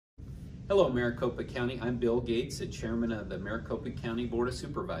Hello, Maricopa County. I'm Bill Gates, the chairman of the Maricopa County Board of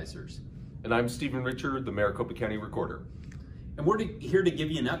Supervisors. And I'm Stephen Richard, the Maricopa County Recorder. And we're here to give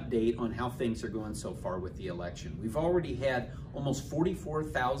you an update on how things are going so far with the election. We've already had almost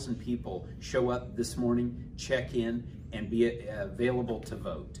 44,000 people show up this morning, check in, and be available to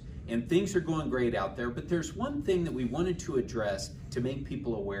vote. And things are going great out there, but there's one thing that we wanted to address to make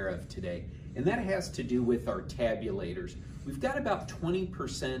people aware of today, and that has to do with our tabulators. We've got about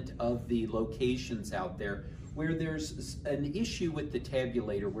 20% of the locations out there where there's an issue with the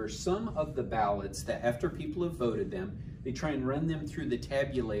tabulator, where some of the ballots that after people have voted them, they try and run them through the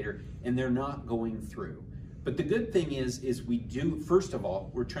tabulator and they're not going through. But the good thing is we do, first of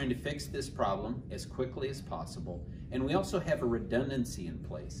all, we're trying to fix this problem as quickly as possible. And we also have a redundancy in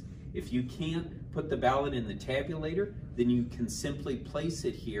place. If you can't put the ballot in the tabulator, then you can simply place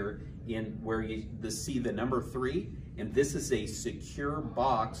it here in where you see the number 3. And this is a secure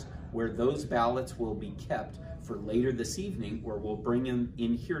box where those ballots will be kept for later this evening, where we'll bring them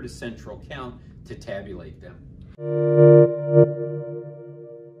in here to Central Count to tabulate them.